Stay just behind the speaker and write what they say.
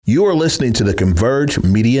You are listening to the Converge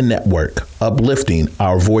Media Network, uplifting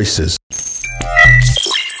our voices.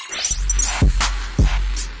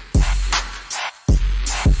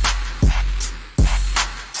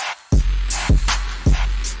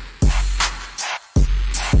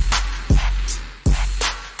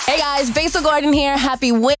 Hey guys, Besa Gordon here.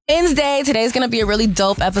 Happy Wednesday. Today's going to be a really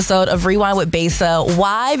dope episode of Rewind with Besa.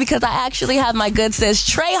 Why? Because I actually have my good sis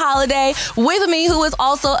Trey Holiday with me, who is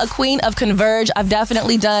also a queen of Converge. I've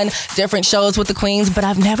definitely done different shows with the queens, but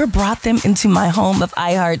I've never brought them into my home of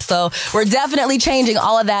iHeart. So we're definitely changing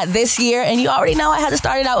all of that this year. And you already know I had to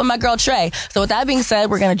start it out with my girl Trey. So with that being said,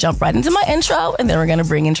 we're going to jump right into my intro, and then we're going to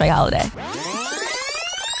bring in Trey Holiday.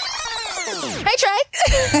 Hey, Trey.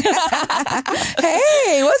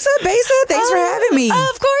 Hey, what's up, Besa? Thanks for having me.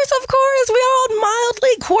 Of course. We all mildly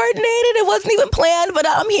coordinated. It wasn't even planned, but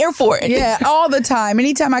I'm here for it. Yeah, all the time.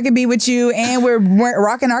 Anytime I can be with you and we're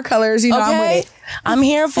rocking our colors, you know, I'm with it. I'm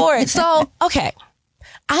here for it. So, okay.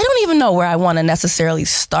 I don't even know where I want to necessarily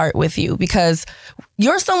start with you, because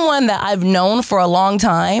you're someone that I've known for a long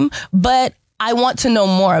time, but I want to know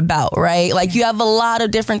more about, right? Like, you have a lot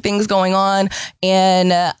of different things going on,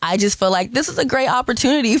 and I just feel like this is a great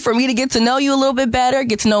opportunity for me to get to know you a little bit better,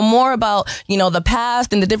 get to know more about, you know, the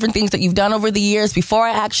past and the different things that you've done over the years before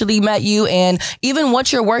I actually met you, and even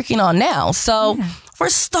what you're working on now. So for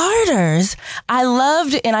starters, I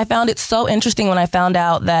loved and I found it so interesting when I found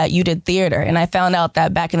out that you did theater. And I found out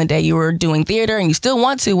that back in the day you were doing theater, and you still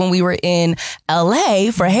want to, when we were in LA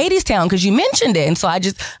for Hadestown, because you mentioned it. And so I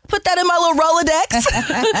just put that in my little Rolodex.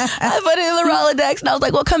 I put it in the Rolodex, and I was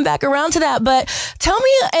like, we'll come back around to that. But tell me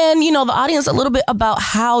and, you know, the audience a little bit about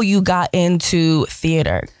how you got into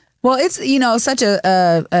theater. Well, it's, you know, such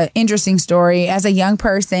a interesting story. As a young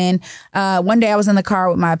person, one day I was in the car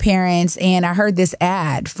with my parents, and I heard this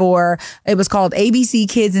ad it was called ABC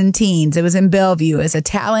Kids and Teens. It was in Bellevue. It's a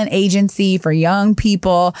talent agency for young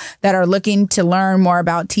people that are looking to learn more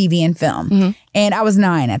about TV and film. Mm-hmm. And I was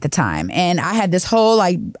 9 at the time. And I had this whole,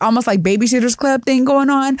 like, almost like Babysitters Club thing going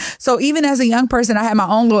on. So even as a young person, I had my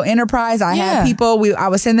own little enterprise. I had people, I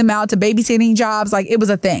would send them out to babysitting jobs. Like, it was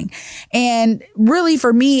a thing. And really,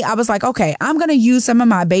 for me, I was like, okay, I'm going to use some of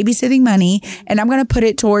my babysitting money, and I'm going to put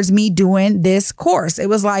it towards me doing this course. It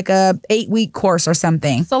was like a 8-week course or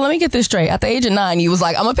something. So let me get this straight. At the age of 9, you was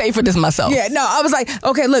like, I'm going to pay for this myself. Yeah, no, I was like,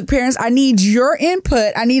 okay, look, parents, I need your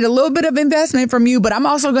input. I need a little bit of investment from you, but I'm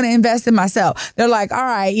also going to invest in myself. They're like, all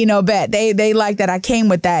right, you know, bet. They like that I came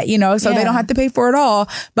with that, you know, so they don't have to pay for it all.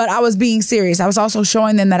 But I was being serious. I was also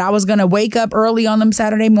showing them that I was going to wake up early on them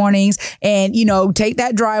Saturday mornings and, you know, take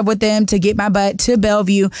that drive with them to get my butt to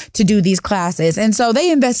Bellevue to do these classes. And so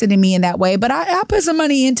they invested in me in that way. But I put some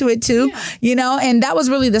money into it too, you know, and that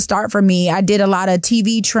was really the start for me. I did a lot of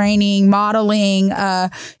TV training, modeling,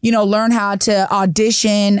 you know, learn how to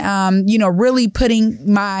audition, you know, really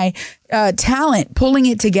putting my talent, pulling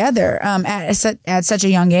it together at such a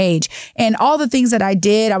young age. And all the things that I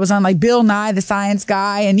did, I was on like Bill Nye, the Science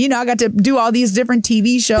Guy. And, you know, I got to do all these different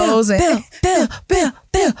TV shows. Bill.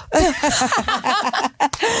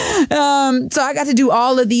 So I got to do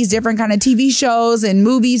all of these different kind of TV shows and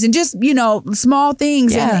movies and just, you know, small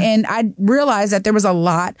things. And I realized that there was a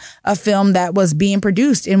lot of film that was being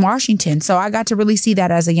produced in Washington. So I got to really see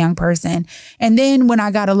that as a young person. And then when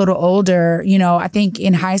I got a little older, you know, I think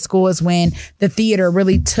in high school is when the theater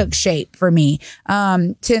really took shape for me.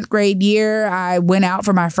 10th grade year, I went out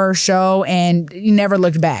for my first show and never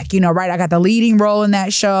looked back, you know, right? I got the leading role in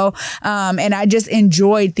that show. And I just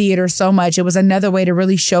enjoyed theater so much. It was another way to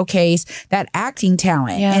really showcase that acting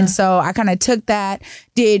talent. Yeah. And so I kind of took that,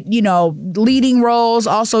 did, you know, leading roles,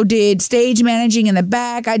 also did stage managing in the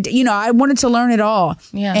back. I wanted to learn it all.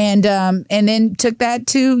 Yeah. And then took that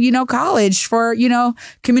to, you know, college for, you know,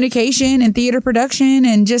 communication and theater production,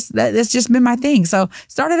 and just that's just been my thing. So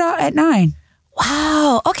started out at 9.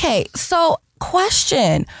 Wow. Okay. So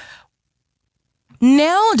question.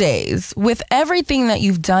 Nowadays, with everything that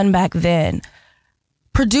you've done back then,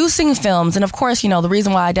 producing films, and of course, you know, the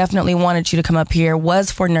reason why I definitely wanted you to come up here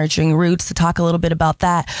was for Nurturing Roots, to talk a little bit about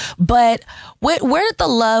that. But where did the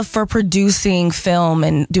love for producing film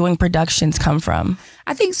and doing productions come from?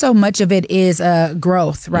 I think so much of it is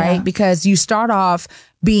growth, right? Yeah. Because you start off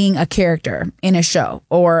being a character in a show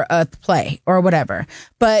or a play or whatever.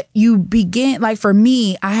 But you begin, like for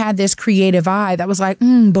me, I had this creative eye that was like,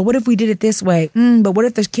 but what if we did it this way? But what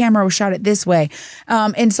if the camera was shot it this way?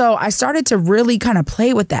 And so I started to really kind of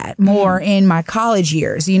play with that more in my college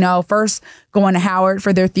years, you know, first going to Howard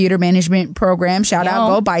for their theater management program. Shout out,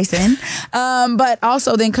 Go Bison. But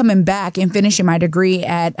also then coming back and finishing my degree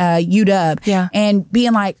at UW and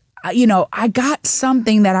being like, I got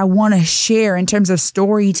something that I want to share in terms of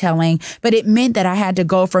storytelling, but it meant that I had to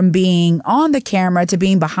go from being on the camera to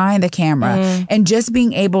being behind the camera and just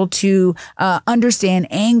being able to understand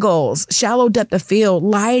angles, shallow depth of field,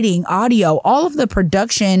 lighting, audio, all of the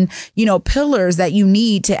production, pillars that you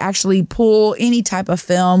need to actually pull any type of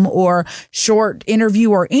film or short interview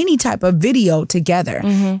or any type of video together.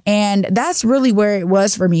 And that's really where it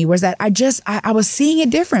was for me, was that I was seeing it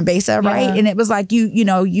different, Besa, right? And it was like,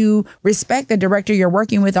 you respect the director you're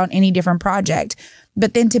working with on any different project.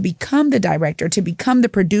 But then to become the director, to become the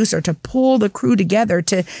producer, to pull the crew together,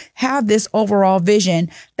 to have this overall vision,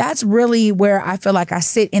 that's really where I feel like I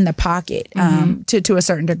sit in the pocket to a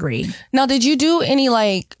certain degree. Now, did you do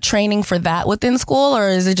any training for that within school, or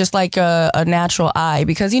is it just like a natural eye?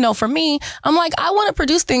 Because, for me, I'm like, I want to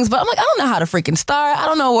produce things, but I'm like, I don't know how to freaking start. I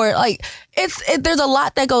don't know where, there's a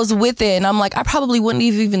lot that goes with it. And I'm like, I probably wouldn't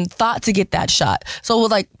have even thought to get that shot. So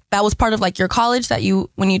that was part of your college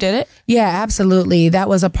when you did it? Yeah, absolutely. That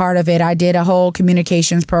was a part of it. I did a whole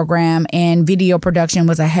communications program, and video production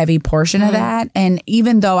was a heavy portion of that. And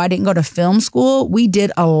even though I didn't go to film school, we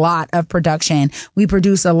did a lot of production. We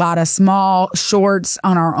produced a lot of small shorts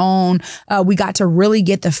on our own. We got to really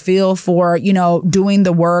get the feel for, doing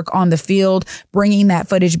the work on the field, bringing that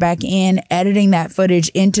footage back in, editing that footage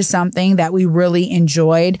into something that we really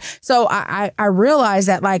enjoyed. So I realized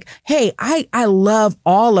that hey, I love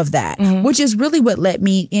all of that, which is really what led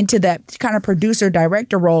me into that kind of producer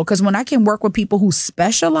director role. Because when I can work with people who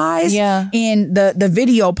specialize in the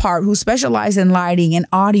video part, who specialize in lighting and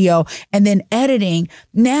audio and then editing,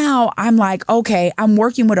 now I'm like, okay, I'm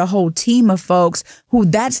working with a whole team of folks who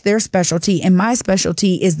that's their specialty, and my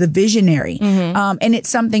specialty is the visionary. And it's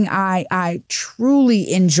something I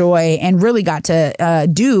truly enjoy and really got to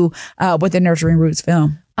do with the Nurturing Roots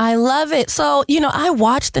film. I love it. So, I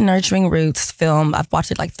watched the Nurturing Roots film. I've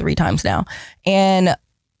watched it 3 times now. And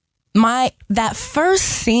that first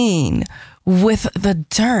scene with the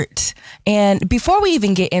dirt, and before we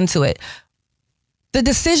even get into it, the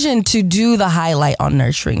decision to do the highlight on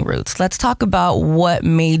Nurturing Roots, let's talk about what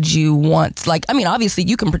made you want, obviously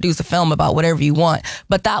you can produce a film about whatever you want,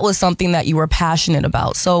 but that was something that you were passionate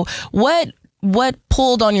about. So what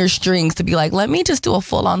pulled on your strings to be like, let me just do a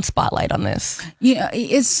full-on spotlight on this?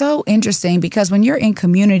 It's so interesting because when you're in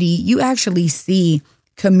community, you actually see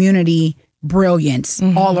community brilliance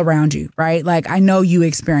all around you, right? I know you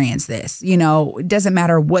experience this. It doesn't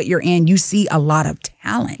matter what you're in, you see a lot of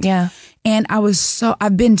talent. Yeah. And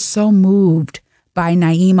I've been so moved by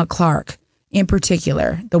Naima Clark in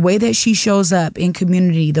particular, the way that she shows up in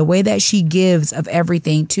community, the way that she gives of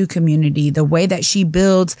everything to community, the way that she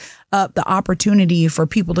builds up the opportunity for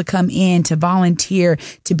people to come in, to volunteer,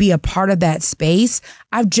 to be a part of that space.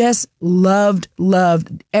 I've just loved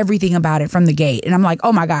everything about it from the gate. And I'm like,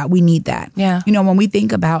 oh my God, we need that. Yeah. When we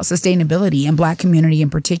think about sustainability and Black community in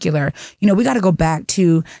particular, we got to go back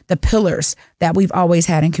to the pillars that we've always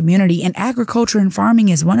had in community. And agriculture and farming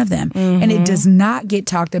is one of them. And it does not get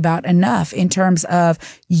talked about enough in terms of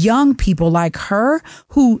young people like her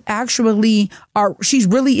who actually she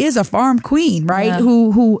really is a farm queen, right? Yeah.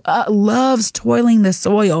 Who loves toiling the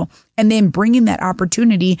soil and then bringing that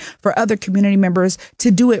opportunity for other community members to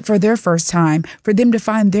do it for their first time, for them to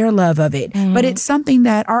find their love of it. But it's something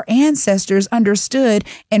that our ancestors understood.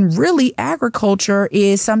 And really, agriculture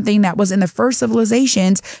is something that was in the first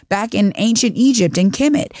civilizations back in ancient Egypt and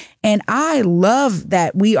Kemet. And I love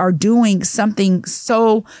that we are doing something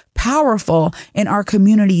so powerful in our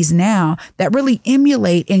communities now that really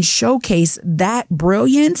emulate and showcase that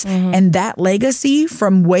brilliance and that legacy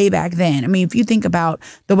from way back then. I mean, if you think about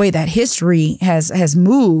the way that history has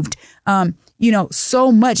moved,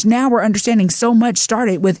 so much. Now we're understanding so much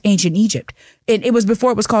started with ancient Egypt. It was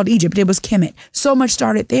before it was called Egypt. It was Kemet. So much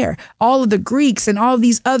started there. All of the Greeks and all of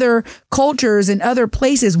these other cultures and other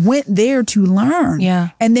places went there to learn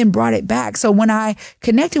and then brought it back. So when I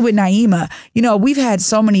connected with Naima, we've had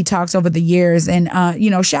so many talks over the years, and,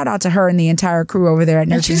 shout out to her and the entire crew over there at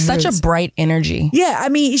Nurturing Roots. She's such a bright energy. Yeah, I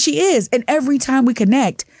mean, she is. And every time we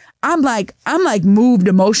connect, I'm like moved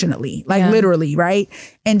emotionally, literally, right?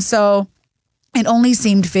 And so it only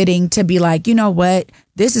seemed fitting to be like, you know what?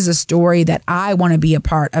 This is a story that I want to be a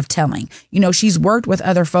part of telling. She's worked with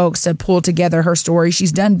other folks to pull together her story.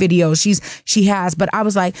 She's done videos. She has. But I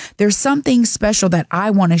was like, there's something special that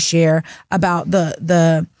I want to share about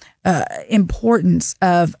the importance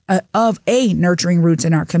of Nurturing Roots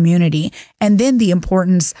in our community, and then the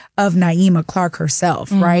importance of Naima Clark herself,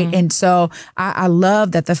 right? And so I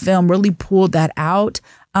love that the film really pulled that out.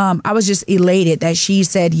 I was just elated that she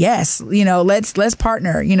said, yes, let's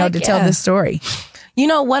partner, to tell this story.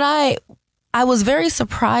 I was very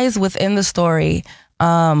surprised within the story.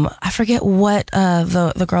 I forget what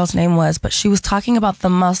the girl's name was, but she was talking about the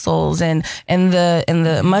mussels and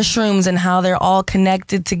the mushrooms and how they're all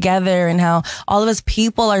connected together and how all of us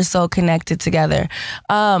people are so connected together.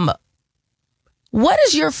 What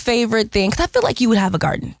is your favorite thing? Because I feel like you would have a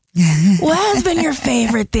garden. What has been your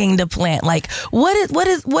favorite thing to plant? Like,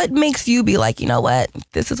 what makes you be like, you know what,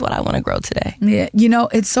 this is what I want to grow today? Yeah,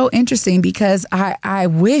 it's so interesting because I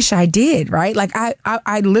wish I did, right? Like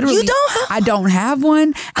I literally, I don't have one,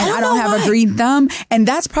 and I don't have a green thumb, and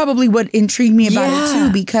that's probably what intrigued me about it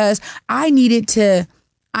too, because I needed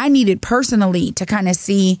personally to kind of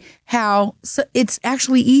see how it's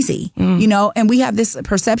actually easy, and we have this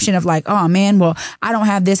perception of like, oh man, well, I don't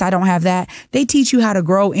have this, I don't have that. They teach you how to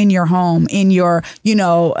grow in your home, in your,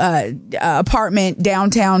 apartment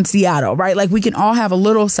downtown Seattle, right? Like we can all have a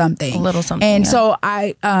little something. And so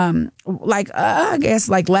I, I guess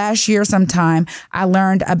like last year sometime, I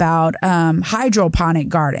learned about hydroponic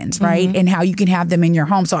gardens, right? And how you can have them in your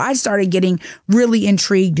home. So I started getting really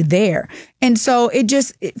intrigued there. And so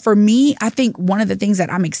for me, I think one of the things that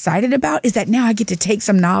I'm excited about is that now I get to take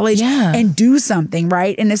some knowledge and do something,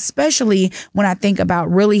 right? And especially when I think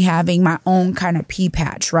about really having my own kind of pea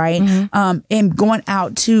patch, right? And going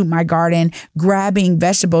out to my garden, grabbing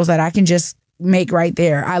vegetables that I can just make right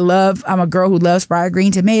there. I'm a girl who loves fried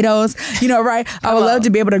green tomatoes, right? I would love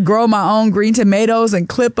to be able to grow my own green tomatoes and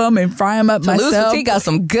clip them and fry them up myself. Toulouse got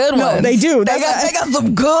some good ones. No, they do. They got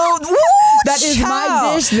some good. Woo, that is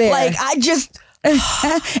my dish there. Like I just. And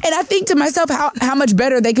I think to myself how much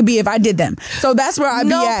better they could be if I did them. So that's where I'd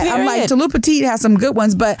be at. Period. I'm like, Toulouse Petite has some good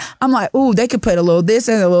ones, but I'm like, ooh, they could put a little this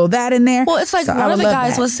and a little that in there. Well, it's like one of the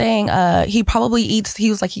guys was saying he probably eats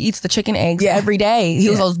the chicken eggs every day. He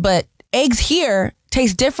was, but eggs here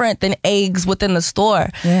taste different than eggs within the store.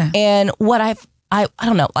 Yeah. And what I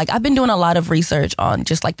don't know, like I've been doing a lot of research on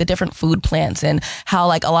just like the different food plants and how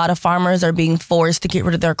like a lot of farmers are being forced to get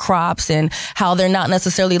rid of their crops and how they're not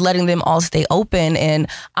necessarily letting them all stay open. And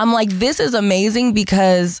I'm like, this is amazing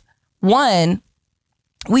because one,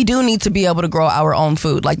 we do need to be able to grow our own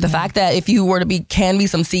food. Like the fact that if you were to hand me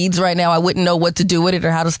some seeds right now, I wouldn't know what to do with it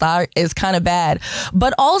or how to start is kind of bad.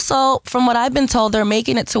 But also from what I've been told, they're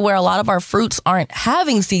making it to where a lot of our fruits aren't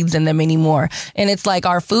having seeds in them anymore. And it's like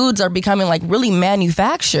our foods are becoming like really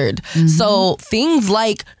manufactured. So things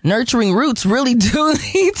like nurturing roots really do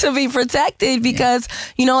need to be protected because,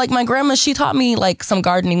 like my grandma, she taught me like some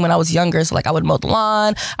gardening when I was younger. So like I would mow the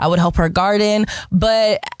lawn, I would help her garden.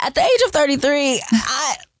 But at the age of 33,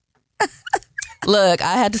 Look,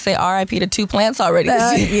 I had to say RIP to 2 plants already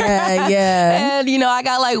this year. Yeah. And, I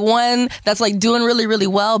got like one that's like doing really, really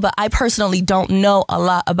well, but I personally don't know a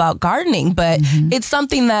lot about gardening, but it's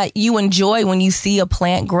something that you enjoy when you see a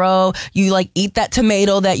plant grow. You like eat that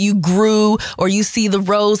tomato that you grew, or you see the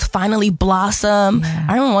rose finally blossom. Yeah.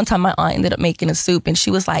 I remember one time my aunt ended up making a soup and she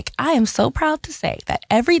was like, I am so proud to say that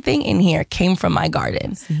everything in here came from my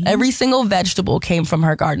garden. See? Every single vegetable came from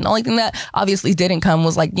her garden. The only thing that obviously didn't come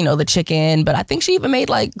was like, the chicken, but I think she even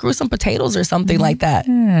grew some potatoes or something like that.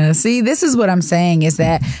 Yeah. See, this is what I'm saying is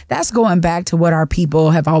that's going back to what our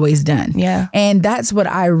people have always done. Yeah. And that's what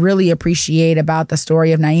I really appreciate about the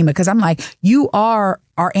story of Naima, because I'm like, you are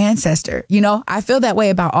our ancestor. I feel that way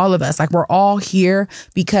about all of us. Like we're all here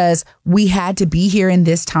because we had to be here in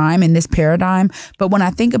this time, in this paradigm. But when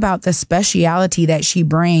I think about the speciality that she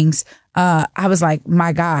brings, I was like,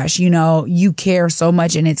 my gosh, you care so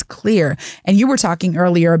much and it's clear. And you were talking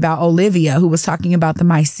earlier about Olivia, who was talking about the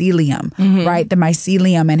mycelium, right? The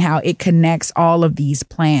mycelium and how it connects all of these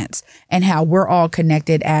plants and how we're all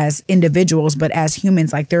connected as individuals, but as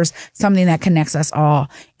humans, like there's something that connects us all.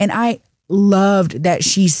 And I loved that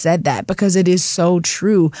she said that because it is so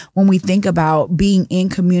true when we think about being in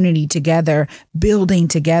community together, building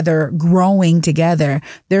together, growing together.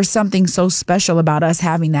 There's something so special about us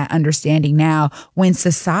having that understanding now when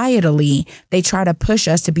societally they try to push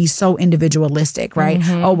us to be so individualistic, right?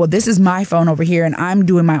 Oh, well, this is my phone over here and I'm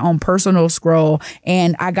doing my own personal scroll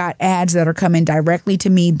and I got ads that are coming directly to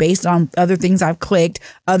me based on other things I've clicked,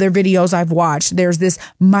 other videos I've watched. There's this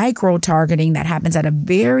micro targeting that happens at a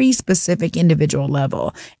very specific individual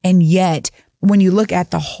level. And yet, when you look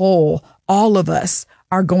at the whole, all of us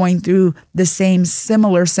are going through the same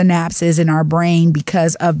similar synapses in our brain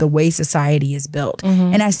because of the way society is built.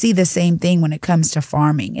 And I see the same thing when it comes to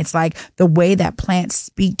farming. It's like the way that plants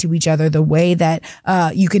speak to each other, the way that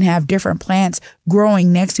you can have different plants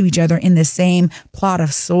growing next to each other in the same plot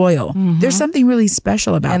of soil. There's something really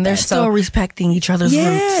special about that. And they're still respecting each other's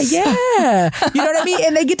roots. Yeah. You know what I mean?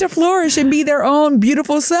 And they get to flourish and be their own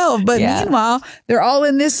beautiful self. But meanwhile, they're all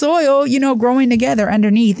in this soil, you know, growing together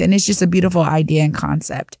underneath. And it's just a beautiful idea and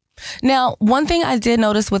concept. Now, one thing I did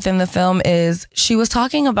notice within the film is she was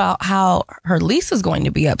talking about how her lease is going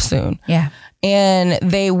to be up soon. Yeah. And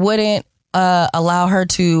they wouldn't allow her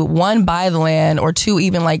to, one, buy the land, or two,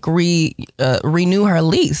 even like renew her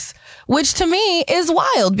lease, which to me is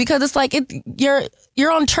wild because it's like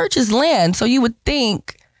you're on church's land. So you would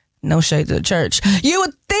think, no shade to the church, you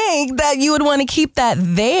would think that you would want to keep that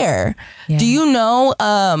there. Yeah. Do you know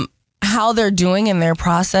how they're doing in their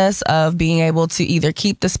process of being able to either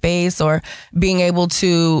keep the space or being able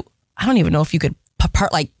to, I don't even know if you could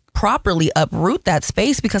properly uproot that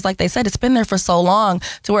space, because like they said, it's been there for so long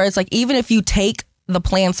to where it's like, even if you take the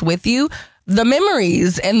plants with you, the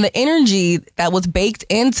memories and the energy that was baked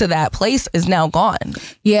into that place is now gone.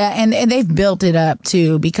 Yeah, and they've built it up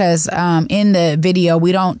too, because in the video,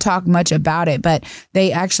 we don't talk much about it, but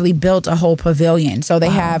they actually built a whole pavilion. So they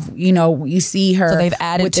have, you know, you see her. So they've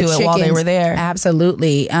added to it while they were there.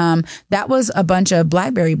 Absolutely. That was a bunch of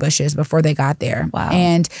blackberry bushes before they got there. Wow.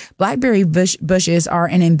 And blackberry bushes are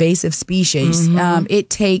an invasive species. It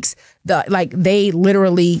takes they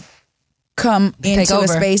literally come into a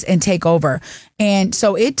space and take over. And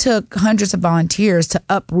so it took hundreds of volunteers to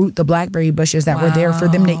uproot the blackberry bushes that were there for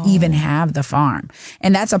them to even have the farm.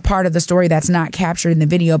 And that's a part of the story that's not captured in the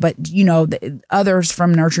video. But, you know, others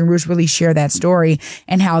from Nurturing Roots really share that story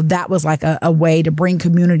and how that was like a way to bring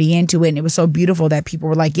community into it. And it was so beautiful that people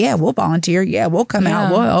were like, yeah, we'll volunteer. Yeah, we'll come out.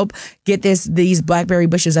 We'll help get these blackberry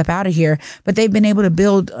bushes up out of here. But they've been able to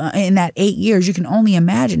build in that 8 years. You can only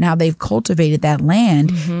imagine how they've cultivated that land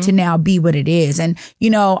to now be what it is. And, you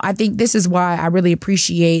know, I think this is why I really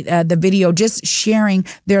appreciate the video, just sharing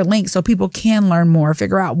their links so people can learn more,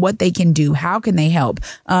 figure out what they can do, how can they help.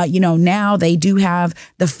 You know, now they do have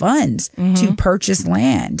the funds to purchase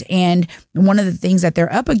land. And one of the things that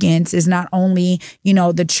they're up against is not only, you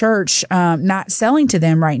know, the church not selling to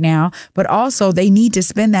them right now, but also they need to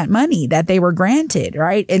spend that money that they were granted,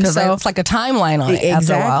 right? And so it's like a timeline on it.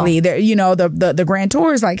 Exactly. You know, the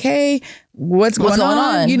grantor is like, hey, what's going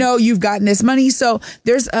on? You know, you've gotten this money. So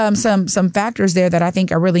there's some factors there that I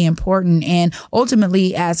think are really important. And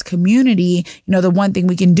ultimately, as community, you know, the one thing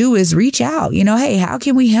we can do is reach out. You know, hey, how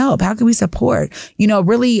can we help? How can we support? You know,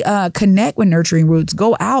 really connect with Nurturing Roots.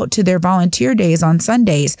 Go out to their volunteer days on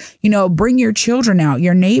Sundays. You know, bring your children out,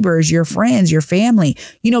 your neighbors, your friends, your family.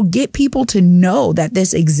 You know, get people to know that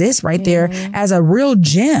this exists right there as a real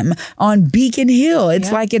gem on Beacon Hill.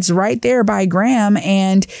 It's like it's right there by Graham.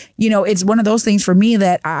 And, you know, it's one of those things for me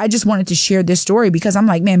that I just wanted to share this story because I'm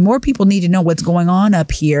like, man, more people need to know what's going on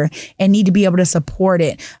up here and need to be able to support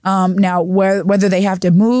it. Now, whether they have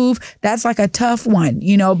to move, that's like a tough one,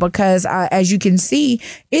 you know, because as you can see,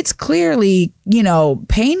 it's clearly, you know,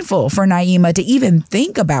 painful for Naima to even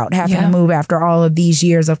think about having to move after all of these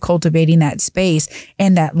years of cultivating that space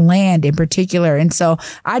and that land in particular. And so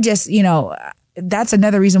I just, you know, that's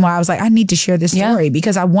another reason why I was like, I need to share this story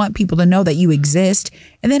because I want people to know that you exist.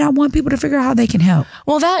 And then I want people to figure out how they can help.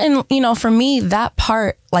 Well, that, and, you know, for me, that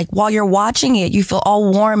part, like while you're watching it, you feel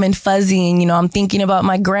all warm and fuzzy. And, you know, I'm thinking about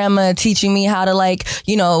my grandma teaching me how to, like,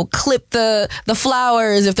 you know, clip the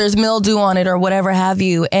flowers if there's mildew on it or whatever have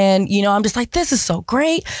you. And, you know, I'm just like, this is so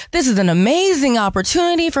great. This is an amazing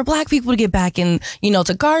opportunity for Black people to get back in, you know,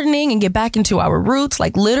 to gardening and get back into our roots,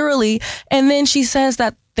 like literally. And then she says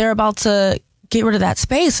that they're about to get rid of that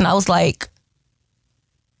space. And I was like,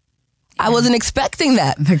 I wasn't expecting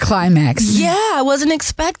that. The climax. Yeah, I wasn't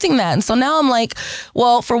expecting that. And so now I'm like,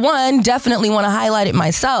 well, for one, definitely want to highlight it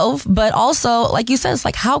myself. But also, like you said, it's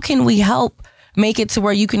like, how can we help make it to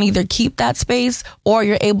where you can either keep that space or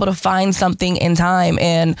you're able to find something in time?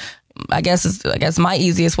 And I guess my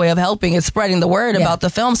easiest way of helping is spreading the word about the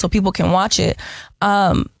film so people can watch it.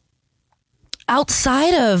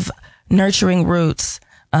 Outside of Nurturing Roots,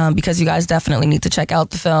 because you guys definitely need to check out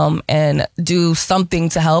the film and do something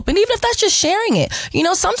to help. And even if that's just sharing it, you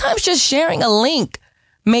know, sometimes just sharing a link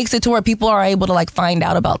makes it to where people are able to like find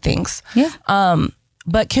out about things. Yeah.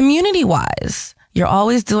 But community wise, you're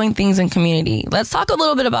always doing things in community. Let's talk a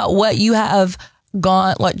little bit about what you have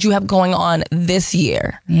going on this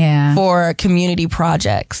year for community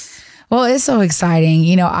projects. Well, it's so exciting.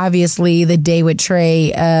 You know, obviously the Day with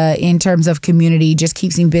Trey in terms of community just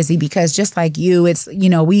keeps me busy because just like you, it's, you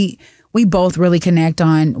know, we both really connect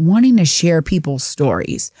on wanting to share people's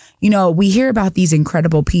stories. You know, we hear about these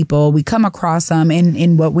incredible people. We come across them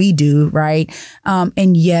in what we do, right?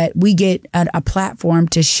 And yet we get a platform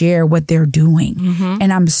to share what they're doing.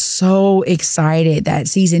 And I'm so excited that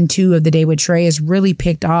season 2 of The Day with Trey has really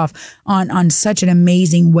picked off on such an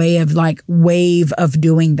amazing wave of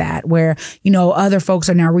doing that, where, you know, other folks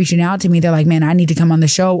are now reaching out to me. They're like, man, I need to come on the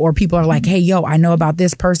show. Or people are like, hey, yo, I know about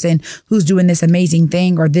this person who's doing this amazing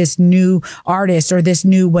thing, or this new artist, or this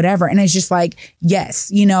new whatever. And it's just like, yes,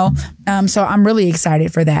 you know. So I'm really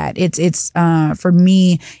excited for that. It's for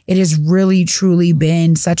me, it has really truly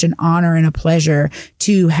been such an honor and a pleasure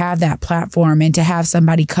to have that platform and to have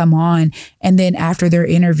somebody come on, and then after their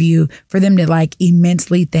interview for them to like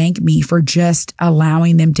immensely thank me for just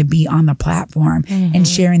allowing them to be on the platform and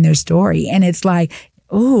sharing their story. And it's like,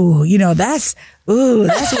 ooh, you know, that's where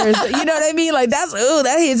it's, you know what I mean? Like that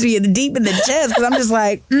hits me deep in the chest, because I'm just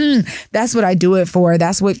like, that's what I do it for.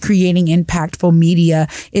 That's what creating impactful media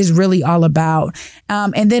is really all about.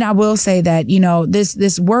 And then I will say that, you know,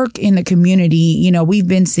 this work in the community, you know, we've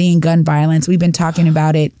been seeing gun violence. We've been talking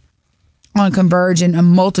about it on Converge and a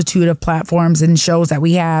multitude of platforms and shows that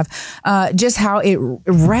we have, just how it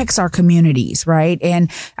wrecks our communities, right?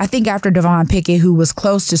 And I think after Devon Pickett, who was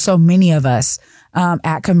close to so many of us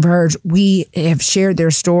at Converge, we have shared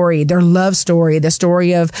their story, their love story, the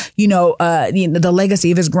story of, you know, the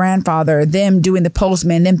legacy of his grandfather, them doing the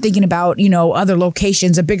Postman, them thinking about, you know, other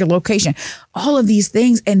locations, a bigger location, all of these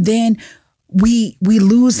things. And then we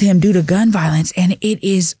lose him due to gun violence. And it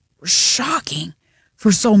is shocking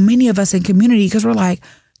for so many of us in community, because we're like,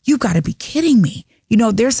 you got to be kidding me. You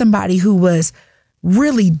know, there's somebody who was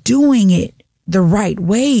really doing it the right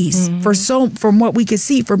ways from what we could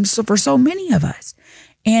see for so many of us.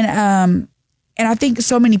 And I think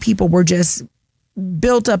so many people were just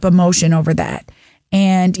built up emotion over that.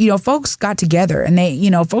 And, you know, folks got together and they, you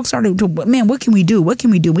know, folks started to, man, what can we do? What can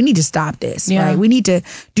we do? We need to stop this, right? We need to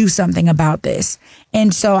do something about this.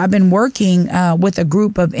 And so I've been working with a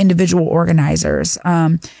group of individual organizers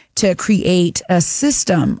to create a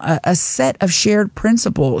system, a set of shared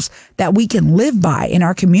principles that we can live by in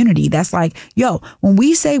our community. That's like, yo, when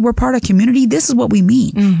we say we're part of community, this is what we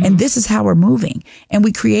mean. And this is how we're moving. And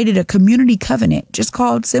we created a community covenant just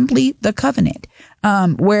called simply the Covenant,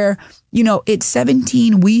 where, you know, it's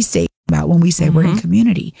 17 we statements about when we say we're in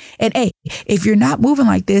community. And hey, if you're not moving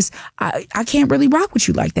like this, I can't really rock with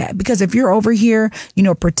you like that. Because if you're over here, you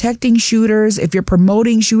know, protecting shooters, if you're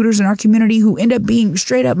promoting shooters in our community who end up being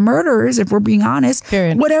straight up murderers, if we're being honest,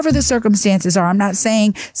 whatever the circumstances are, I'm not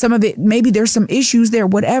saying some of it, maybe there's some issues there,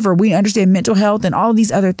 whatever. We understand mental health and all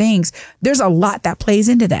these other things. There's a lot that plays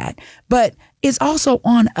into that. But it's also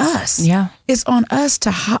on us. Yeah. It's on us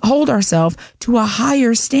to hold ourselves to a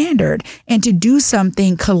higher standard and to do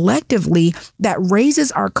something collectively that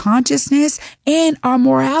raises our consciousness and our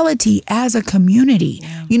morality as a community.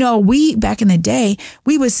 Yeah. You know, back in the day,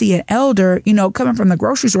 we would see an elder, you know, coming from the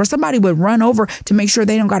grocery store. Somebody would run over to make sure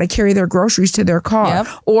they don't got to carry their groceries to their car. Yep.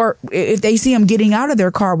 Or if they see them getting out of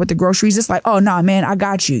their car with the groceries, it's like, oh, nah, man, I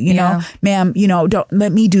got you. You know, ma'am, you know, don't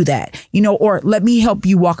let me do that, you know, or let me help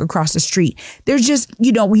you walk across the street. There's just,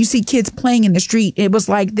 you know, when you see kids playing in the street, it was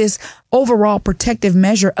like this overall protective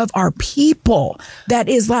measure of our people that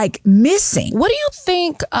is like missing. What do you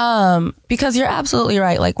think? Because you're absolutely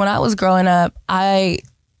right. Like when I was growing up,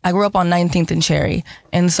 I grew up on 19th and Cherry.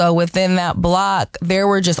 And so within that block, there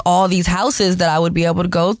were just all these houses that I would be able to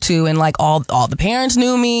go to. And like all the parents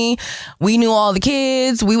knew me. We knew all the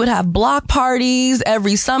kids. We would have block parties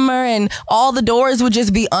every summer and all the doors would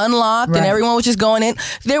just be unlocked and everyone was just going in.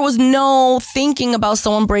 There was no thinking about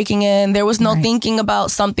someone breaking in. There was no thinking about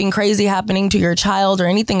something crazy happening to your child or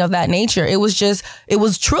anything of that nature. It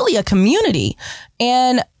was truly a community.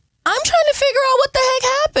 And I'm trying to figure out what the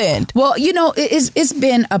heck happened. Well, you know, it's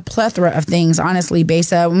been a plethora of things, honestly,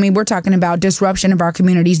 Besa. I mean, we're talking about disruption of our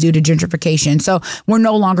communities due to gentrification. So we're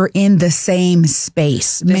no longer in the same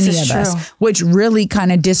space, many of us, which really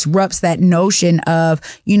kind of disrupts that notion of,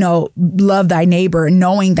 you know, love thy neighbor,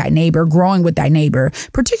 knowing thy neighbor, growing with thy neighbor.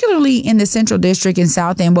 Particularly in the Central District and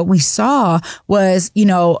South End, what we saw was, you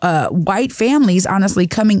know, white families honestly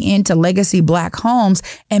coming into legacy Black homes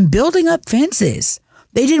and building up fences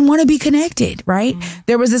They didn't want to be connected, right?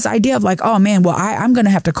 There was this idea of like, oh man, well, I'm going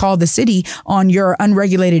to have to call the city on your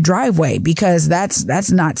unregulated driveway because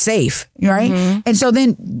that's not safe, right? And so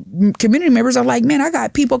then community members are like, man, I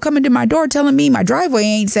got people coming to my door telling me my driveway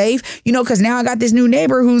ain't safe, because now I got this new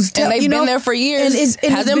neighbor who's and they've been there for years,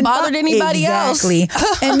 and hasn't bothered anybody else.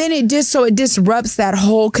 And then it disrupts that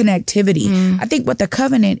whole connectivity. I think what the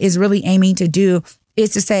covenant is really aiming to do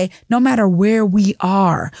is to say, no matter where we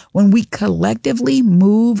are, when we collectively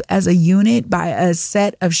move as a unit by a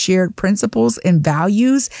set of shared principles and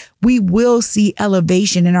values, we will see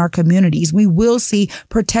elevation in our communities. We will see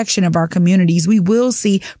protection of our communities. We will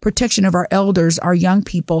see protection of our elders, our young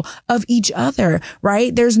people, of each other,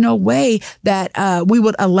 right? There's no way that we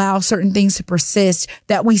would allow certain things to persist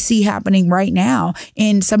that we see happening right now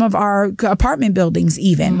in some of our apartment buildings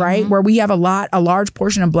even, right? Where we have a large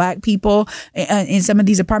portion of Black people in some of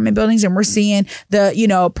these apartment buildings, and we're seeing the,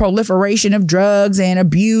 proliferation of drugs and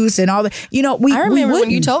abuse and all that. I remember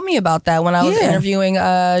when you told me about that when I was interviewing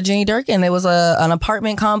Jenny Durkin. There was an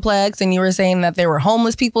apartment complex, and you were saying that there were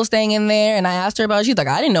homeless people staying in there. And I asked her about it. She's like,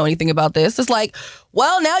 I didn't know anything about this. It's like,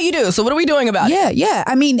 well, now you do. So what are we doing about it? Yeah.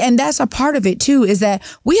 I mean, and that's a part of it too, is that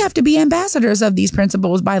we have to be ambassadors of these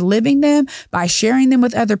principles by living them, by sharing them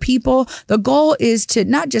with other people. The goal is to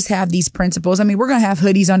not just have these principles. I mean, we're going to have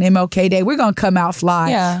hoodies on MLK Day. We're going to come out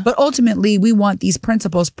fly. Yeah. But ultimately, we want these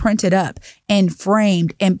principles printed up and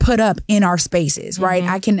framed and put up in our spaces, right?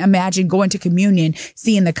 I can imagine going to communion,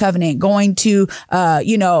 seeing the covenant, going to,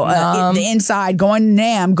 the inside, going to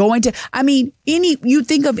NAM, you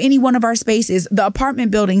think of any one of our spaces, the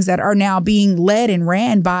apartment buildings that are now being led and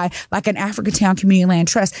ran by like an Africatown Community Land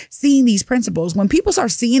Trust, seeing these principles. When people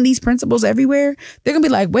start seeing these principles everywhere, they're going to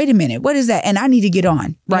be like, wait a minute, what is that? And I need to get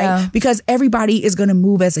on, right? Yeah. Because everybody is going to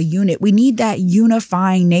move as a unit. We need that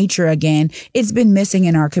unifying nature again. It's been missing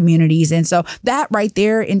in our communities. And so that right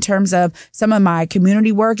there, in terms of some of my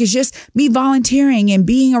community work, is just me volunteering and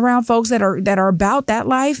being around folks that are about that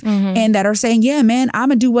life and that are saying, yeah, man, I'm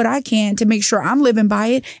going to do what I can to make sure I'm living by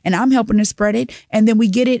it and I'm helping to spread it. And then we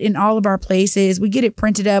get it in all of our places. We get it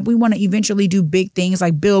printed up. We want to eventually do big things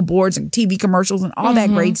like billboards and TV commercials and all that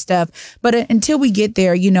great stuff. But until we get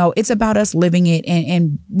there, it's about us living it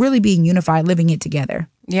and really being unified, living it together.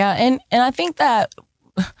 Yeah. And I think that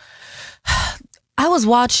I was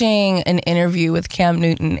watching an interview with Cam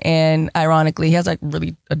Newton, and ironically, he has like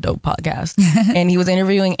really a dope podcast. And he was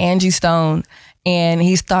interviewing Angie Stone. And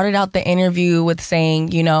he started out the interview with saying,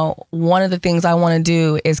 one of the things I want to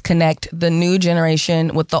do is connect the new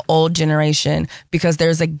generation with the old generation, because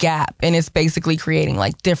there's a gap, and it's basically creating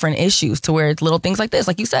like different issues to where it's little things like this.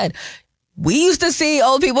 Like you said, we used to see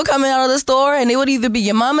old people coming out of the store, and it would either be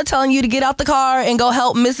your mama telling you to get out the car and go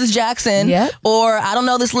help Mrs. Jackson, or I don't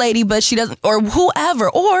know this lady, but she doesn't, or whoever,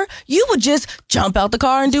 or you would just jump out the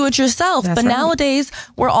car and do it yourself. That's but right. Nowadays,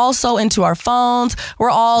 we're all so into our phones. We're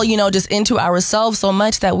all, just into ourselves so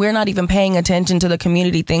much that we're not even paying attention to the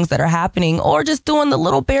community things that are happening, or just doing the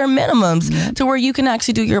little bare minimums to where you can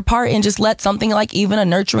actually do your part and just let something like even a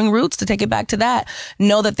Nurturing Roots, to take it back to that,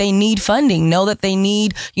 know that they need funding, know that they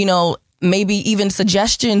need, maybe even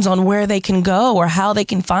suggestions on where they can go or how they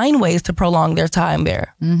can find ways to prolong their time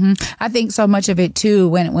there. I think so much of it too,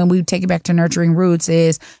 when we take it back to Nurturing Roots,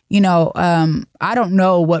 is, I don't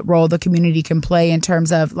know what role the community can play in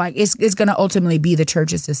terms of like, it's going to ultimately be the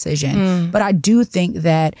church's decision. But I do think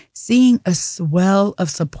that seeing a swell of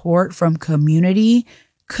support from community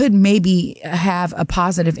could maybe have a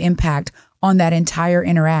positive impact on that entire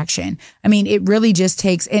interaction. I mean, it really just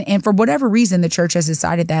takes, and for whatever reason the church has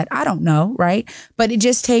decided that, I don't know, right? But it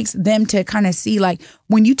just takes them to kind of see, like,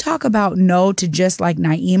 when you talk about no to just like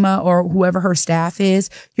Naima or whoever her staff is,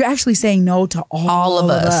 you're actually saying no to all of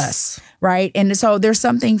us, right? And so there's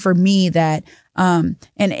something for me that,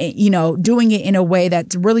 doing it in a way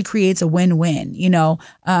that really creates a win-win,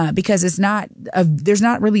 because there's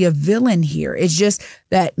not really a villain here. It's just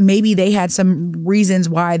that maybe they had some reasons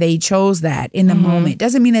why they chose that in the moment.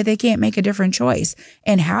 Doesn't mean that they can't make a different choice.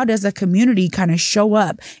 And how does a community kind of show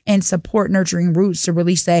up and support Nurturing Roots to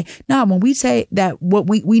really say, no, when we say that what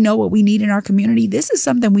we know what we need in our community, this is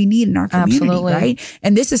something we need in our community, right?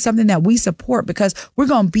 And this is something that we support because we're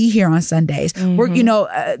going to be here on Sundays. We're,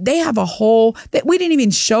 they have a whole, that we didn't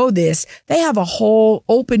even show this. They have a whole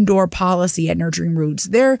open door policy at Nurturing Roots.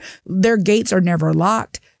 Their gates are never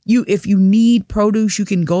locked. If you need produce, you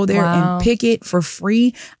can go there and pick it for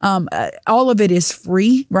free. All of it is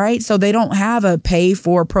free, right? So they don't have a pay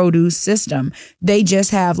for produce system. They just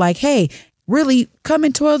have like, hey, really come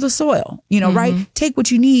and toil the soil, right? Take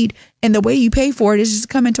what you need And the way you pay for it is just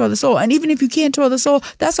come and toil the soil. And even if you can't toil the soil,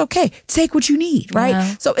 that's okay. Take what you need, right?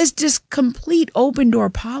 Yeah. So it's just complete open door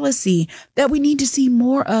policy that we need to see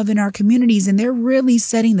more of in our communities. And they're really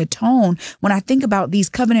setting the tone. When I think about these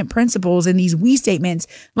covenant principles and these we statements,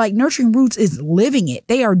 like Nurturing Roots is living it.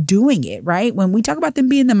 They are doing it, right? When we talk about them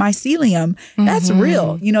being the mycelium, that's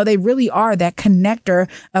real. You know, they really are that connector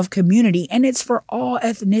of community. And it's for all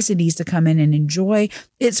ethnicities to come in and enjoy.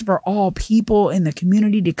 It's for all people in the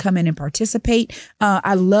community to come in and participate.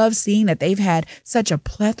 I love seeing that they've had such a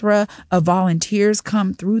plethora of volunteers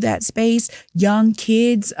come through that space. Young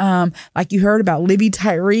kids, like you heard about Livy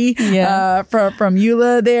Tyree from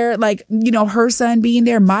Eula there, like, you know, her son being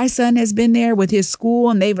there. My son has been there with his school,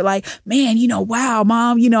 and they were like, man, you know, wow,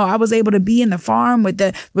 Mom, you know, I was able to be in the farm with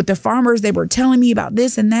the farmers. They were telling me about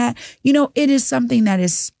this and that. You know, it is something that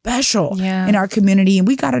is special in our community, and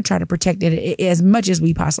we got to try to protect it as much as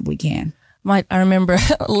we possibly can. I remember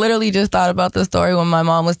literally just thought about the story when my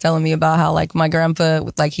mom was telling me about how, like, my grandpa,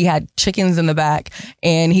 like, he had chickens in the back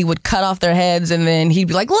and he would cut off their heads and then he'd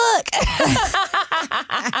be like, look. I'm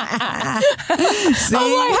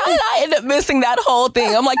like, how did I end up missing that whole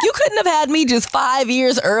thing? I'm like, you couldn't have had me just 5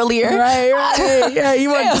 years earlier. Right. Yeah, you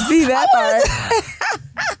wanted to see that part.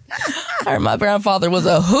 I heard my grandfather was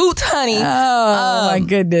a hoot, honey. Oh, my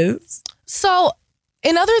goodness. So,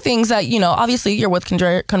 in other things that, you know, obviously you're with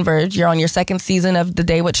Converge, you're on your second season of The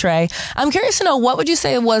Day with Trey. I'm curious to know, what would you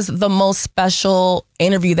say was the most special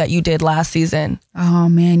interview that you did last season? Oh,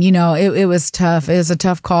 man, you know, it was tough. It was a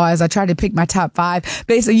tough call as I tried to pick my top 5.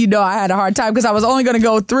 Basically, you know, I had a hard time because I was only going to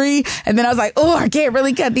go 3. And then I was like, oh, I can't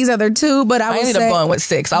really cut these other 2. But I ended up going with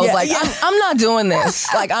 6. I was like, I'm not doing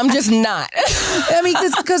this. Like, I'm just not. I mean,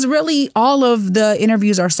 because really all of the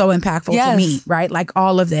interviews are so impactful to me, right? Like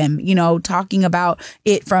all of them, you know, talking about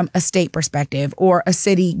it from a state perspective or a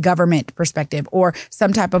city government perspective or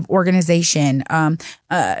some type of organization,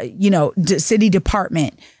 you know, city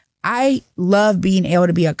department. I love being able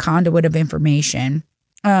to be a conduit of information.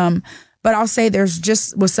 But I'll say there's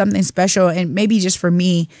just was something special, and maybe just for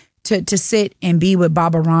me to sit and be with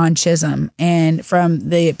Baba Ron Chisholm and from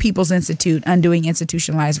the People's Institute, Undoing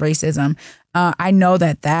Institutionalized Racism. I know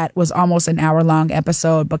that was almost an hour-long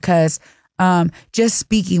episode because just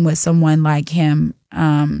speaking with someone like him.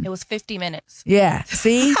 It was 50 minutes. Yeah.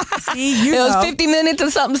 See, you it know. was 50 minutes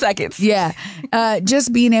and something seconds. Yeah.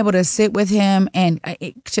 Just being able to sit with him and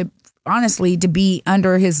to honestly to be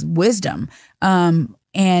under his wisdom.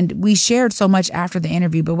 And we shared so much after the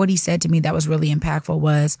interview, but what he said to me that was really impactful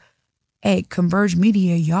was, hey, Converge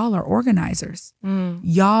Media, y'all are organizers.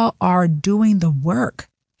 Y'all are doing the work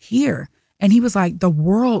here. And he was like, the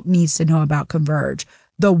world needs to know about Converge.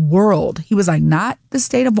 The world. He was like, not the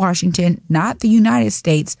state of Washington, not the United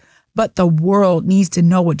States, but the world needs to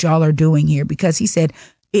know what y'all are doing here. Because he said,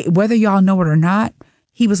 whether y'all know it or not,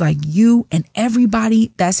 he was like, you and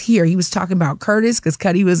everybody that's here. He was talking about Curtis because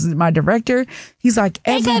Cuddy was my director. He's like,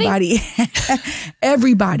 everybody,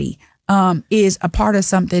 everybody is a part of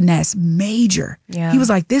something that's major. Yeah. He was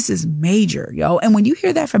like, this is major, yo. And when you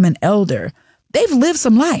hear that from an elder, they've lived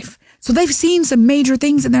some life. So they've seen some major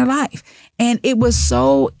things in their life. And it was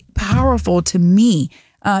so powerful to me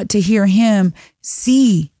to hear him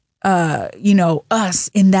see, you know, us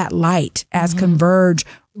in that light as Converge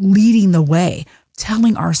leading the way,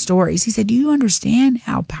 telling our stories. He said, do you understand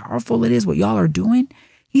how powerful it is what y'all are doing?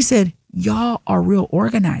 He said, y'all are real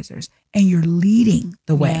organizers and you're leading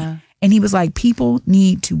the way. Yeah. And he was like, people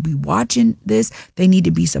need to be watching this. They need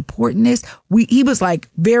to be supporting this. He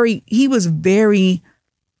was very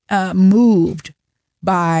moved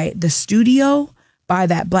by the studio, by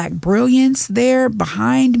that Black brilliance there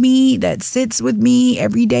behind me that sits with me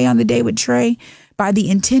every day on The Day with Trey, by the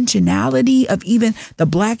intentionality of even the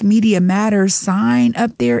Black Media Matters sign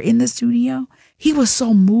up there in the studio. He was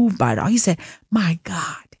so moved by it all. He said, my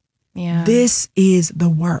God, this is the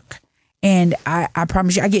work. And I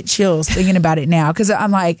promise you, I get chills thinking about it now because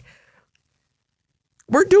I'm like,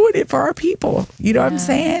 we're doing it for our people. You know what I'm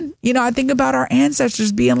saying? You know, I think about our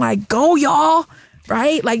ancestors being like, go y'all,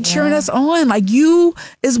 right? Like cheering us on, like you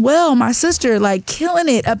as well. My sister, like killing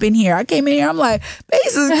it up in here. I came in here, I'm like,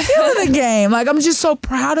 Bass is killing the game. Like, I'm just so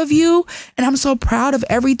proud of you. And I'm so proud of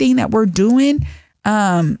everything that we're doing.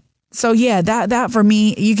 So yeah, that for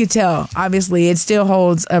me, you could tell, obviously it still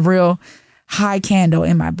holds a real high candle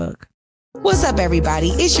in my book. What's up, everybody?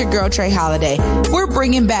 It's your girl, Trey Holiday. We're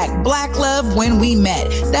bringing back Black Love When We Met.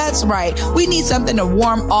 That's right. We need something to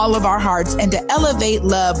warm all of our hearts and to elevate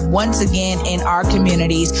love once again in our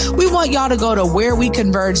communities. We want y'all to go to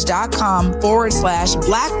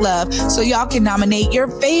whereweconverge.com/Black Love so y'all can nominate your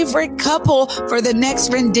favorite couple for the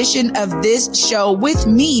next rendition of this show with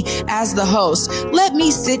me as the host. Let me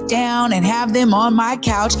sit down and have them on my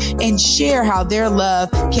couch and share how their love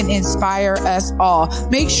can inspire us all.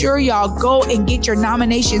 Make sure y'all go and get your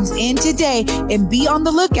nominations in today and be on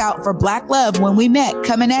the lookout for Black Love When We Met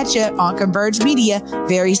coming at you on Converge Media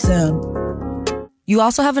very soon. You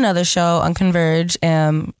also have another show on Converge.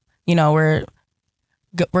 We're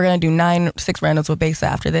going to do 6 randoms with Besa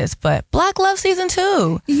after this, but Black Love Season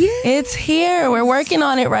 2. Yeah. It's here. We're working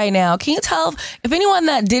on it right now. Can you tell, if anyone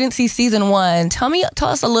that didn't see Season 1, tell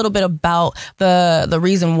us a little bit about the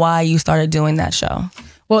reason why you started doing that show.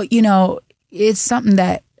 Well, it's something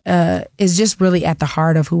that is just really at the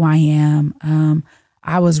heart of who I am.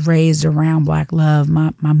 I was raised around Black love.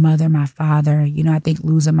 My mother, my father, I think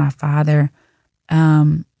losing my father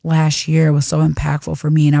last year was so impactful for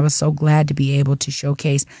me. And I was so glad to be able to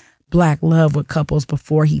showcase Black love with couples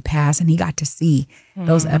before he passed, and he got to see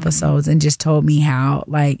those episodes and just told me how,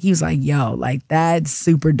 he was like, yo, that's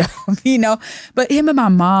super dope, But him and my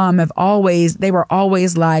mom they were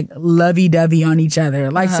always like lovey-dovey on each other,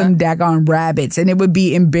 some daggone rabbits. And it would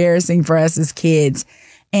be embarrassing for us as kids.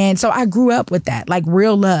 And so I grew up with that,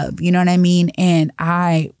 real love, you know what I mean? And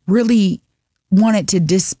I really wanted to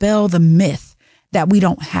dispel the myth that we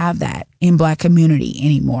don't have that in Black community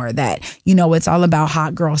anymore, that, it's all about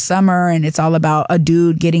hot girl summer and it's all about a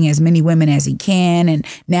dude getting as many women as he can. And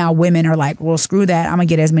now women are like, well, screw that. I'm gonna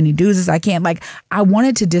get as many dudes as I can. I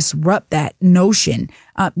wanted to disrupt that notion.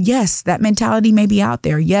 Yes, that mentality may be out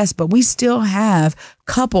there. Yes, but we still have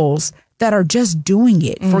couples that are just doing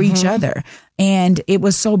it for each other. And it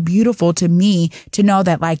was so beautiful to me to know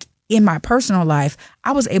that in my personal life,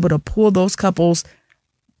 I was able to pull those couples,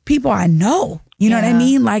 people I know. You know what I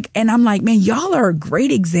mean? And I'm like, man, y'all are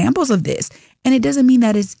great examples of this. And it doesn't mean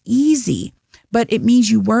that it's easy, but it means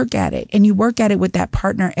you work at it, and you work at it with that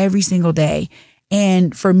partner every single day.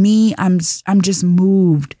 And for me, I'm just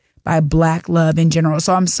moved by Black love in general.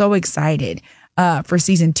 So I'm so excited for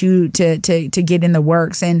season 2 to get in the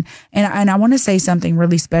works. And I want to say something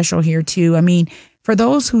really special here too. I mean, for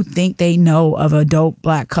those who think they know of a dope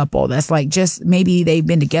Black couple that's just maybe they've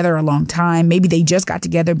been together a long time, maybe they just got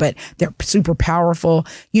together, but they're super powerful,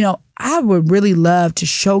 I would really love to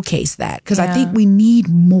showcase that, because I think we need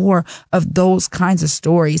more of those kinds of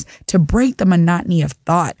stories to break the monotony of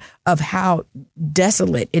thought of how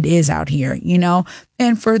desolate it is out here,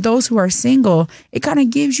 And for those who are single, it kind of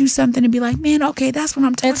gives you something to be like, man, okay, that's what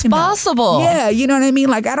I'm talking about. It's possible. Yeah, you know what I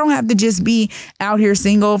mean? I don't have to just be out here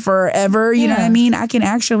single forever. You know what I mean? I can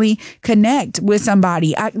actually connect with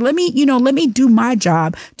somebody. Let me do my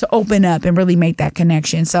job to open up and really make that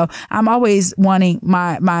connection. So I'm always wanting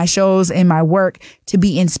my shows and my work to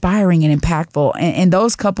be inspiring and impactful. And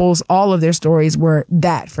those couples, all of their stories were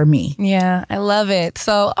that for me. Yeah, I love it.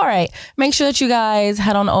 So, all right, make sure that you guys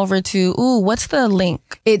head on over to, what's the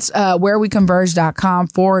link? It's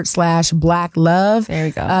whereweconverge.com/Black love. There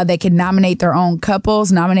we go. They can nominate their own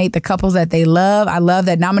couples, nominate the couples that they love. I love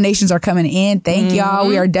that nominations are coming in. Thank y'all.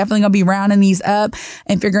 We are definitely going to be rounding these up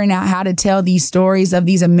and figuring out how to tell these stories of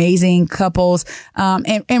these amazing couples.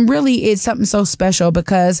 And really, it's something so special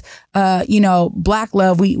because, Black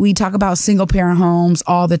love, we talk about single parent homes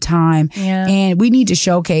all the time. Yeah. And we need to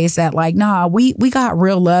showcase that, we got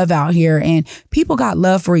real love out here, and people got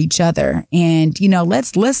love for each other. And,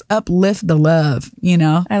 let's uplift the love,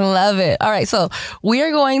 I love it. All right. So we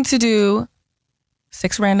are going to do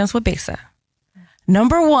 6 randoms with Besa.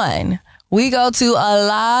 Number 1, we go to a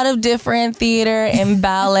lot of different theater and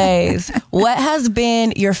ballets. What has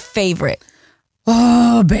been your favorite?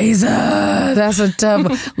 Oh, Besa, that's a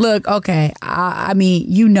tough look. Okay, I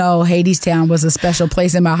mean, Hadestown was a special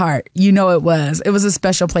place in my heart. It was a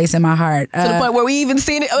special place in my heart. To the point where we even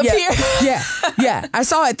seen it up here. Yeah. I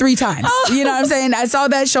saw it 3 times. You know what I'm saying? I saw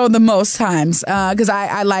that show the most times because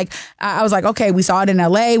I was like, okay, we saw it in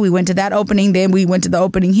LA. We went to that opening, then we went to the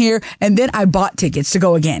opening here, and then I bought tickets to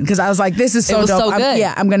go again because I was like, this is so dope. So good.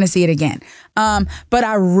 I'm gonna see it again. But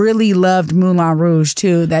I really loved Moulin Rouge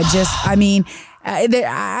too. That just,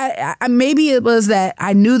 maybe it was that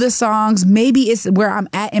I knew the songs. Maybe it's where I'm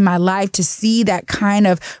at in my life to see that kind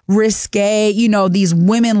of risque, these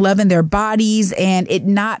women loving their bodies and it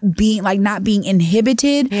not being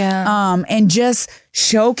inhibited. Yeah. And just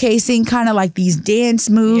showcasing kind of these dance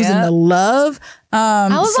moves and the love.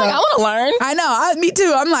 I was like, I want to learn. I know. Me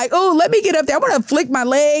too. I'm like, oh, let me get up there. I want to flick my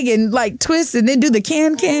leg and like twist and then do the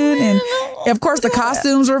can. And of course, the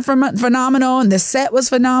costumes were phenomenal and the set was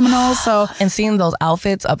phenomenal. So and seeing those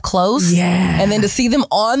outfits up close. Yeah. And then to see them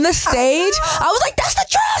on the stage, I was like, that's the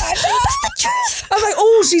dress. That's the dress. I was like,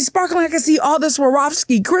 oh, she's sparkling. I can see all the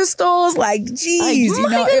Swarovski crystals. Like, geez.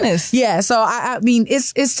 Like, my goodness. Yeah. So I mean,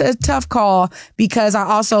 it's a tough call because I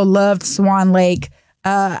also loved Swan Lake.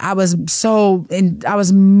 I was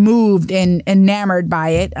moved and enamored by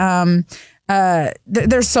it.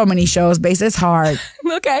 There's so many shows, base. It's hard.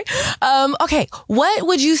 Okay. Okay. What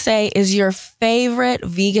would you say is your favorite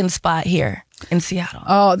vegan spot here in Seattle?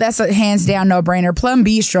 Oh, that's a hands down no brainer. Plum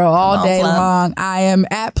Bistro all day long. I am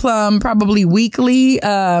at Plum probably weekly.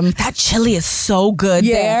 That chili is so good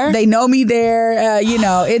there. They know me there.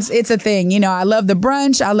 It's a thing. I love the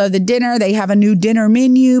brunch. I love the dinner. They have a new dinner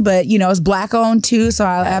menu, but it's Black owned too. So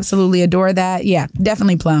I absolutely adore that. Yeah,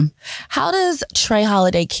 definitely Plum. How does Trey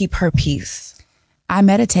Holiday keep her peace? I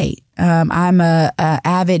meditate. I'm a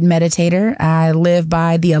avid meditator. I live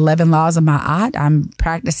by the 11 laws of Ma'at. I'm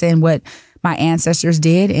practicing what my ancestors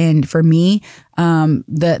did. And for me,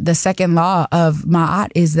 the second law of Ma'at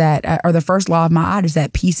is that, or the first law of Ma'at is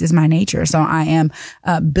that peace is my nature. So I am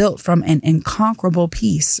built from an unconquerable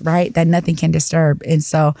peace, right? That nothing can disturb. And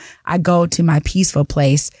so I go to my peaceful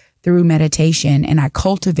place through meditation and I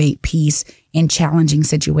cultivate peace in challenging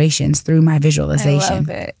situations through my visualization. I love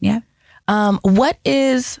it. Yeah. What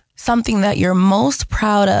is something that you're most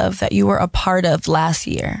proud of that you were a part of last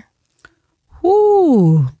year?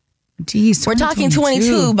 Ooh. Geez, we're talking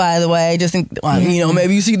 22, by the way. Just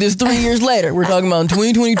maybe you see this 3 years later. We're talking about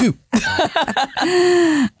 2022.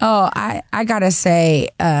 Oh, I gotta say,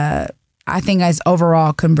 I think as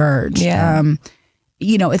overall Converge. Yeah.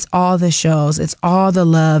 It's all the shows, it's all the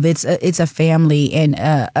love, it's a family, and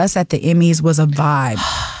us at the Emmys was a vibe.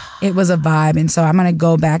 It was a vibe, and so I'm gonna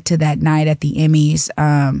go back to that night at the Emmys,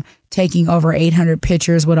 taking over 800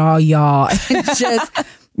 pictures with all y'all, and just.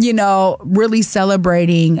 Really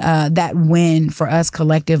celebrating that win for us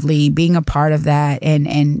collectively, being a part of that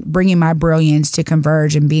and bringing my brilliance to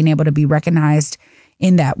Converge and being able to be recognized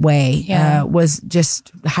in that way was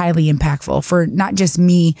just highly impactful for not just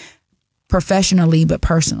me professionally, but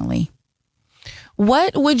personally.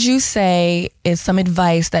 What would you say is some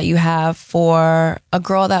advice that you have for a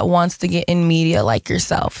girl that wants to get in media like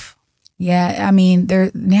yourself? Yeah, I mean,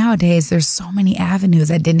 nowadays there's so many avenues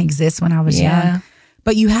that didn't exist when I was young.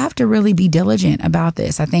 But you have to really be diligent about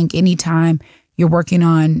this. I think anytime you're working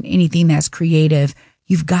on anything that's creative,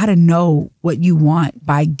 you've got to know what you want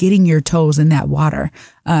by getting your toes in that water.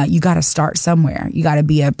 You got to start somewhere. You got to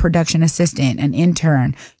be a production assistant, an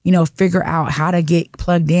intern, figure out how to get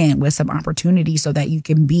plugged in with some opportunities so that you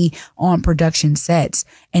can be on production sets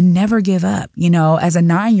and never give up. As a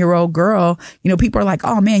 9-year-old girl, people are like,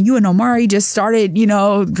 oh man, you and Omari just started,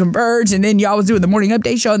 Converge, and then y'all was doing the morning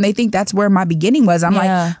update show, and they think that's where my beginning was. I'm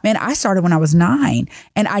like, man, I started when I was 9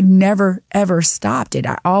 and I never ever stopped it.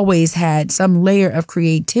 I always had some layer of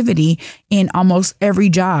creativity in almost every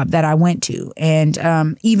job that I went to. And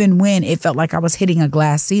even when it felt like I was hitting a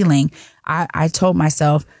glass ceiling, I told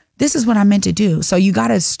myself, this is what I'm meant to do. So you got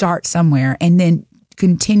to start somewhere and then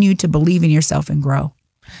continue to believe in yourself and grow.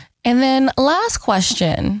 And then last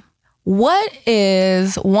question, what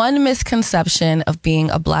is one misconception of being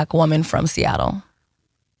a Black woman from Seattle?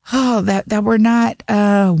 Oh, that we're not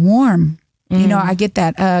warm. I get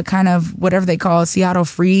that kind of whatever they call Seattle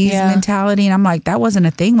freeze mentality. And I'm like, that wasn't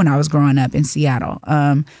a thing when I was growing up in Seattle.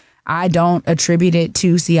 I don't attribute it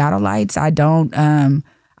to Seattleites. I don't,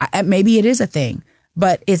 maybe it is a thing,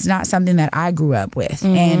 but it's not something that I grew up with.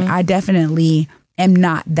 And I definitely am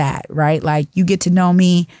not that, right? Like you get to know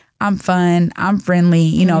me. I'm fun. I'm friendly.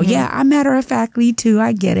 Yeah, I'm matter-of-factly too.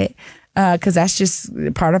 I get it. Because that's just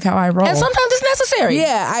part of how I roll. And sometimes it's necessary.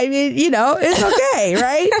 Yeah, I mean, it's okay,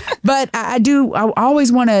 right? But I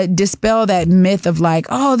always want to dispel that myth of like,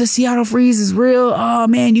 oh, the Seattle freeze is real. Oh,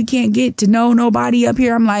 man, you can't get to know nobody up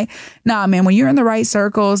here. I'm like, nah, man, when you're in the right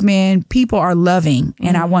circles, man, people are loving.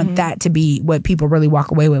 And I want that to be what people really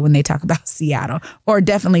walk away with when they talk about Seattle, or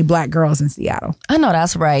definitely Black girls in Seattle. I know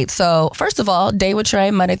that's right. So first of all, Day with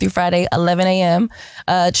Trey, Monday through Friday, 11 a.m.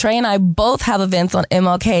 Trey and I both have events on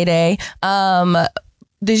MLK Day.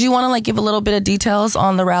 did you want to like give a little bit of details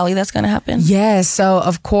on the rally that's going to happen? Yes. So,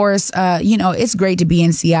 of course, it's great to be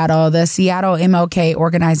in Seattle. The Seattle MLK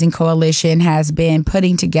Organizing Coalition has been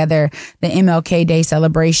putting together the MLK Day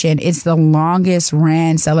celebration. It's the longest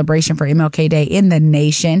ran celebration for MLK Day in the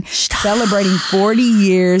nation, celebrating 40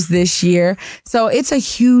 years this year. So it's a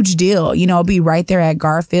huge deal. It'll be right there at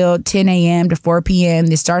Garfield, 10 a.m. to 4 p.m.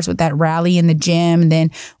 This starts with that rally in the gym.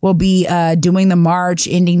 Then we'll be doing the march,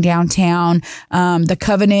 ending downtown. The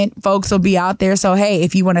Covenant folks will be out there. So, hey,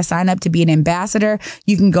 if you want to sign up to be an ambassador,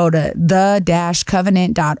 you can go to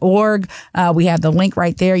the-covenant.org. We have the link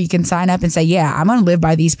right there. You can sign up and say, yeah, I'm going to live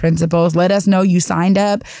by these principles. Let us know you signed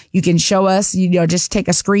up. You can show us, just take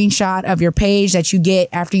a screenshot of your page that you get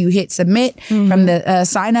after you hit submit from the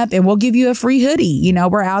sign up, and we'll give you a free hoodie.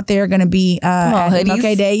 We're out there going to be at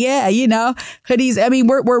MLK Day. Yeah, hoodies. I mean,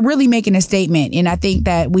 we're really making a statement. And I think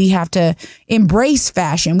that we have to embrace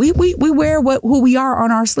fashion. We wear who we are on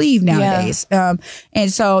our sleeve nowadays. Yeah.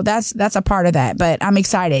 And so that's a part of that. But I'm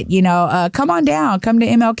excited. Come on down. Come to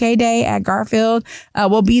MLK Day at Garfield.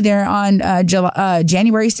 We'll be there on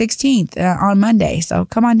January 16th on Monday. So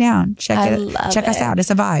come on down. Check us out. It's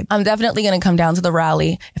a vibe. I'm definitely going to come down to the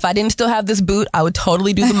rally. If I didn't still have this boot, I would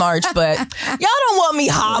totally do the march. But y'all don't want me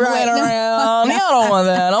hobbling around. Y'all don't want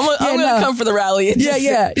that. I'm going to come for the rally.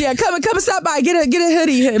 Yeah. Come and stop by. Get a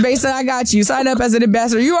hoodie. Mason, I got you. Sign up as an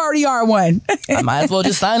ambassador. You already are one. I might as well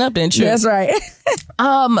just sign up, didn't you? That's right.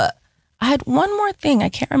 I had one more thing. I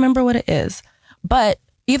can't remember what it is. But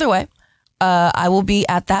either way, I will be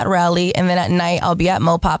at that rally. And then at night, I'll be at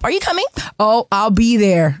Mopop. Are you coming? Oh, I'll be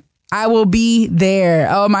there. I will be there.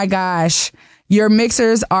 Oh, my gosh. Your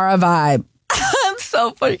mixers are a vibe. I'm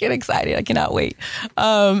so freaking excited. I cannot wait.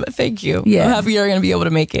 Thank you. Yeah. I'm happy you're going to be able to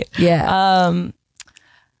make it. Yeah.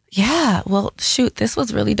 Yeah. Well, shoot, this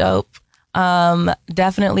was really dope.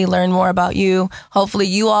 Definitely learn more about you. Hopefully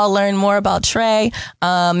you all learn more about Trey.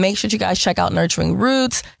 Make sure you guys check out Nurturing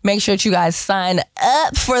Roots. Make sure that you guys sign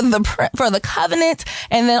up for the Covenant.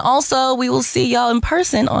 And then also we will see y'all in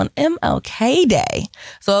person on MLK Day.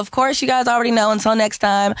 So of course you guys already know, until next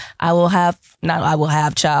time, I will have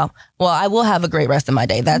a great rest of my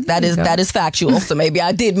day. That is factual. So maybe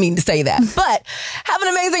I did mean to say that, but have an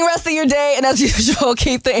amazing rest of your day. And as usual,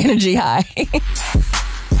 keep the energy high.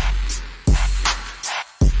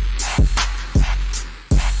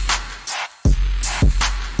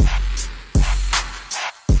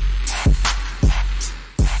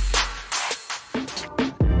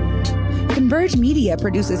 Converge Media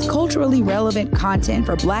produces culturally relevant content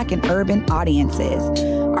for Black and urban audiences.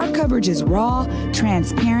 Our coverage is raw,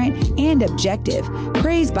 transparent, and objective,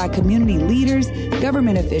 praised by community leaders,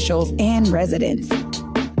 government officials, and residents.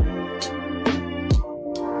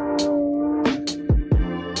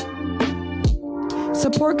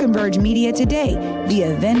 Support Converge Media today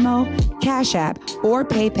via Venmo, Cash App, or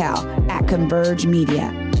PayPal at Converge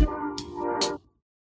Media.